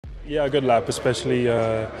Yeah, a good lap, especially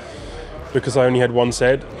because I only had one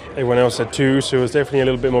set. Everyone else had two, so it was definitely a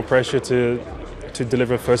little bit more pressure to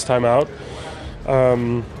deliver first time out.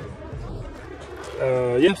 Yeah,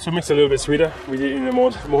 so it makes it a little bit sweeter. We did it in a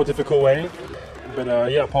more difficult way. But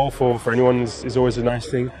yeah, pole for anyone is always a nice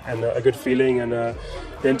thing and a good feeling, and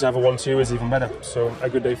then to have a 1-2 is even better. So a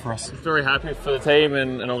good day for us. Very happy for the team,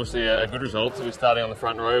 and obviously a good result to be starting on the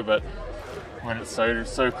front row. But when it's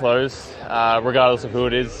so close, regardless of who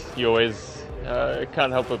it is, you always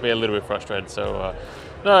can't help but be a little bit frustrated. So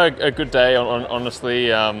no, a good day. Honestly,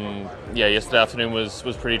 yeah, yesterday afternoon was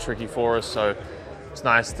pretty tricky for us. So it's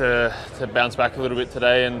nice to bounce back a little bit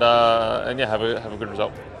today and yeah, have a good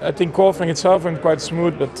result. I think qualifying itself went quite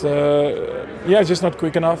smooth, but yeah, just not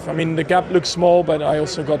quick enough. I mean, the gap looks small, but I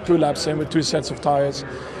also got 2 laps in with 2 sets of tires,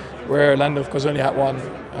 where Lando of course only had 1.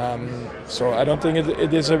 So I don't think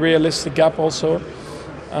it is a realistic gap also,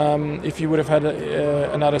 if you would have had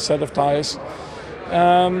another set of tires.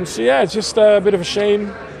 So yeah, it's just a bit of a shame,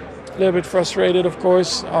 a little bit frustrated of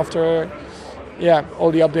course after all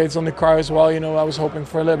the updates on the car as well. You know, I was hoping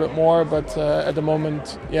for a little bit more, but at the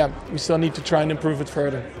moment, yeah, we still need to try and improve it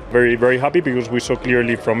further. Very, very happy because we saw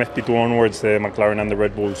clearly from FP2 onwards the McLaren and the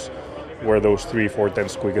Red Bulls were those 3-4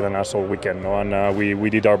 tenths quicker than us all weekend. No? And we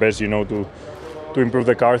did our best, you know, to improve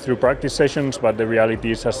the car through practice sessions. But the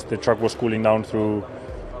reality is, as the track was cooling down through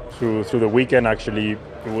the weekend, actually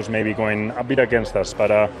it was maybe going a bit against us.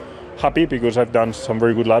 But happy because I've done some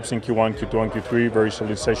very good laps in Q1, Q2, and Q3. Very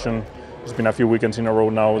solid session. It's been a few weekends in a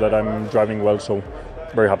row now that I'm driving well, so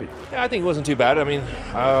very happy. Yeah, I think it wasn't too bad. I mean,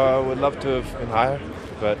 I would love to have been higher,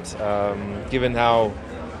 but given how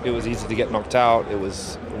it was easy to get knocked out,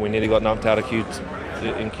 we nearly got knocked out in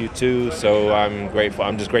Q2. So I'm grateful.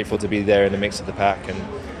 I'm just grateful to be there in the mix of the pack, and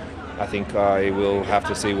I think I will have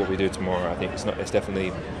to see what we do tomorrow. I think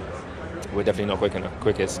we're definitely not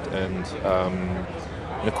quickest, and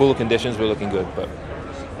in the cooler conditions we're looking good, but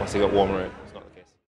once they got warmer.